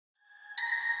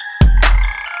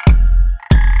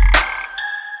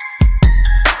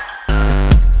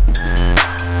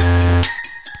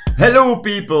Hello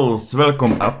peoples,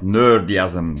 welcome at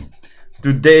Nerdiasme.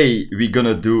 Today we're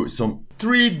gonna do some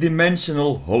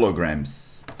three-dimensional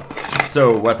holograms.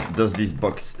 So what does this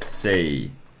box say?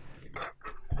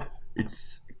 It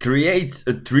creates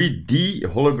a 3D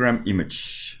hologram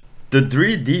image. The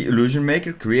 3D illusion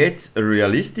maker creates a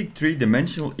realistic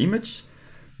three-dimensional image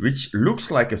which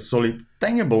looks like a solid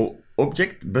tangible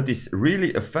object but is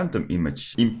really a phantom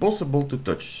image, impossible to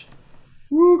touch.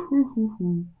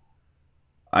 Woo-hoo-hoo-hoo.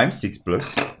 I'm 6+.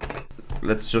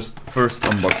 Let's just first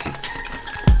unbox it.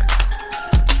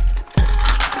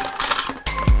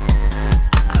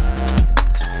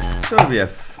 So we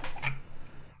have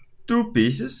two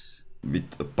pieces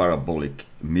with a parabolic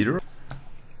mirror.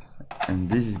 And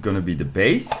this is gonna be the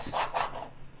base.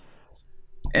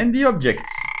 And the object.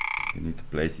 You need to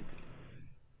place it,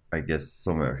 I guess,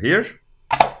 somewhere here.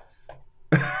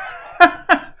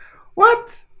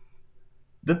 What?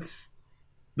 That's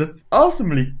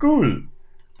awesomely cool.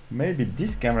 Maybe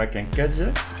this camera can catch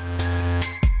it.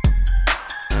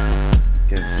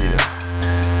 Can't see that.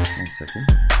 1 second.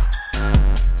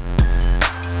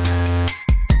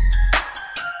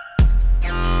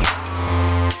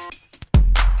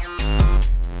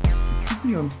 It's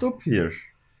sitting on top here.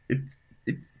 It's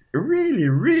really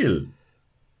real.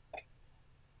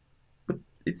 But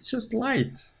it's just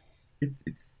light.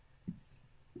 It's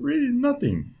really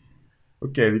nothing.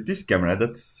 Okay, with this camera,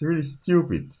 that's really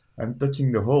stupid. I'm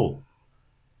touching the hole.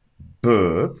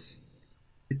 But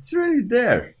it's really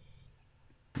there.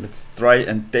 Let's try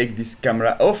and take this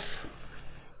camera off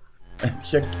and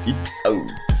check it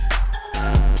out.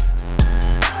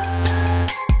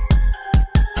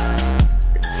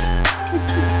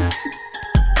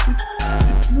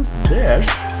 It's not there.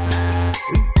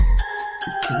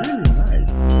 It's really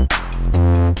nice.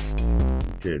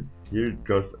 Okay, here it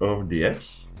goes over the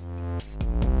edge.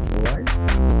 Right.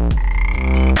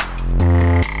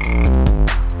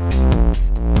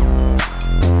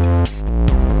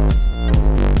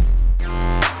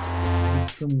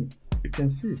 You can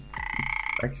see it's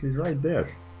actually right there.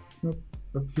 It's not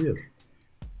up here.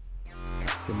 You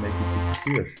can make it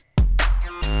disappear.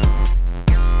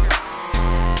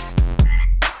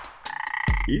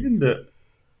 Even the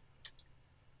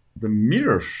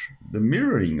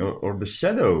mirroring or the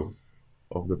shadow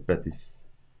of the pet is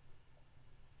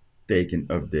taken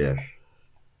up there.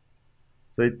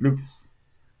 So it looks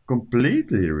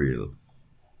completely real.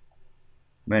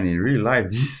 Man, in real life,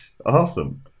 this is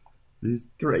awesome. This is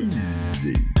crazy.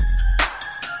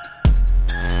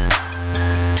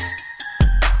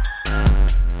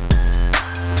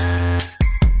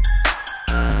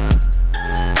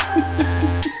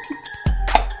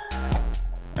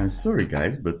 I'm sorry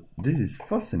guys, but this is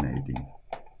fascinating.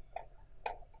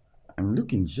 I'm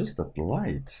looking just at the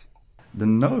light. The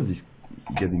nose is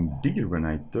getting bigger when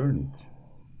I turn it.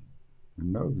 The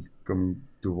nose is coming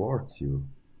towards you.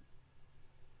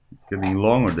 It's getting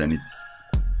longer than it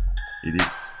is.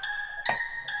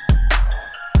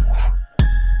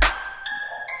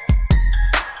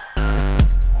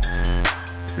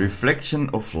 Reflection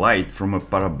of light from a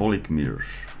parabolic mirror.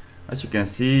 As you can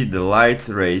see, the light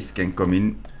rays can come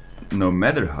in no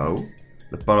matter how.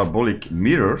 The parabolic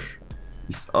mirror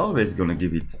is always gonna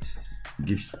give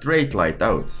straight light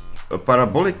out. A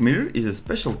parabolic mirror is a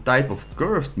special type of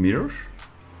curved mirror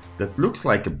that looks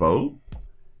like a bowl.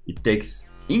 It takes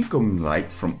incoming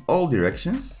light from all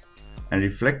directions and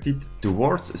reflects it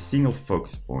towards a single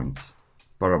focus point.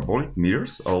 Parabolic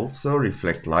mirrors also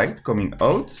reflect light coming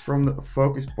out from the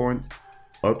focus point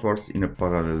outwards in a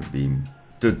parallel beam.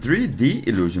 The 3D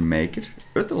illusion maker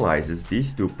utilizes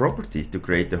these two properties to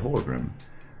create a hologram.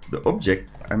 The object,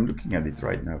 I'm looking at it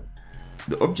right now.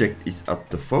 The object is at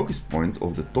the focus point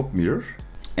of the top mirror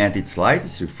and its light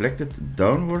is reflected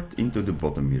downward into the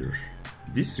bottom mirror.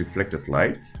 This reflected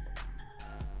light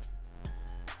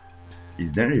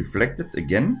is then reflected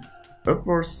again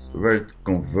upwards where it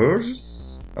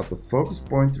converges at the focus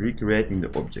point, recreating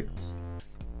the object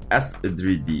as a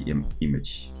 3D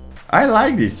image. I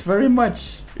like this very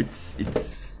much.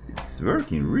 It's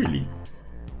working really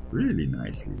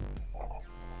nicely.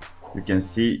 You can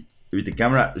see with the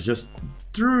camera just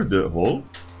through the hole.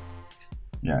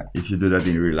 Yeah, if you do that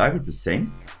in real life, it's the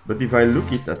same. But if I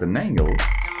look it at an angle,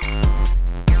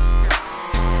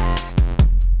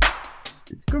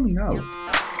 it's coming out.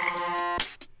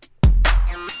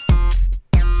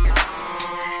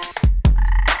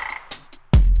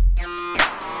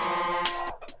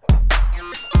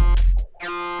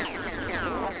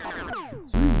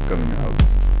 It's really coming out.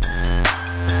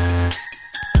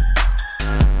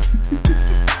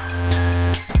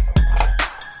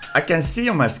 I can see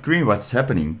on my screen what's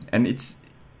happening, and it's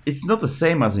it's not the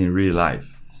same as in real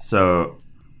life. So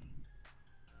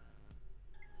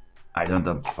I don't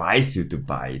advise you to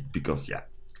buy it because, yeah,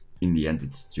 in the end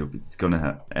it's stupid. It's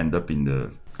gonna end up in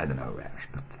the, I don't know where,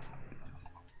 but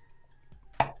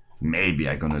maybe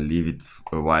I'm gonna leave it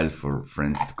a while for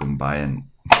friends to come by and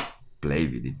play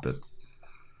with it, but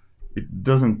it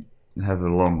doesn't have a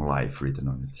long life written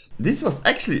on it. This was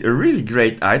actually a really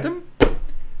great item,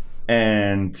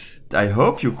 and I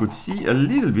hope you could see a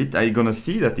little bit. I'm gonna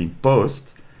see that in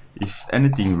post if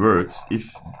anything works.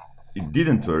 If it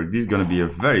didn't work, this is gonna be a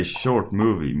very short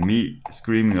movie, me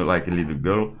screaming like a little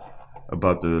girl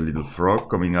about a little frog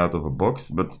coming out of a box,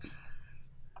 but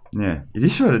yeah, it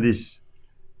is what it is.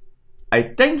 I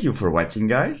thank you for watching,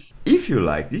 guys. If you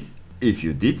like this, if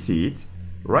you did see it,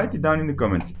 write it down in the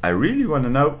comments. I really want to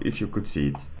know if you could see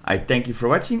it. I thank you for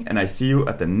watching, and I see you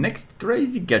at the next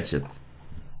crazy gadget.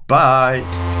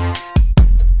 Bye!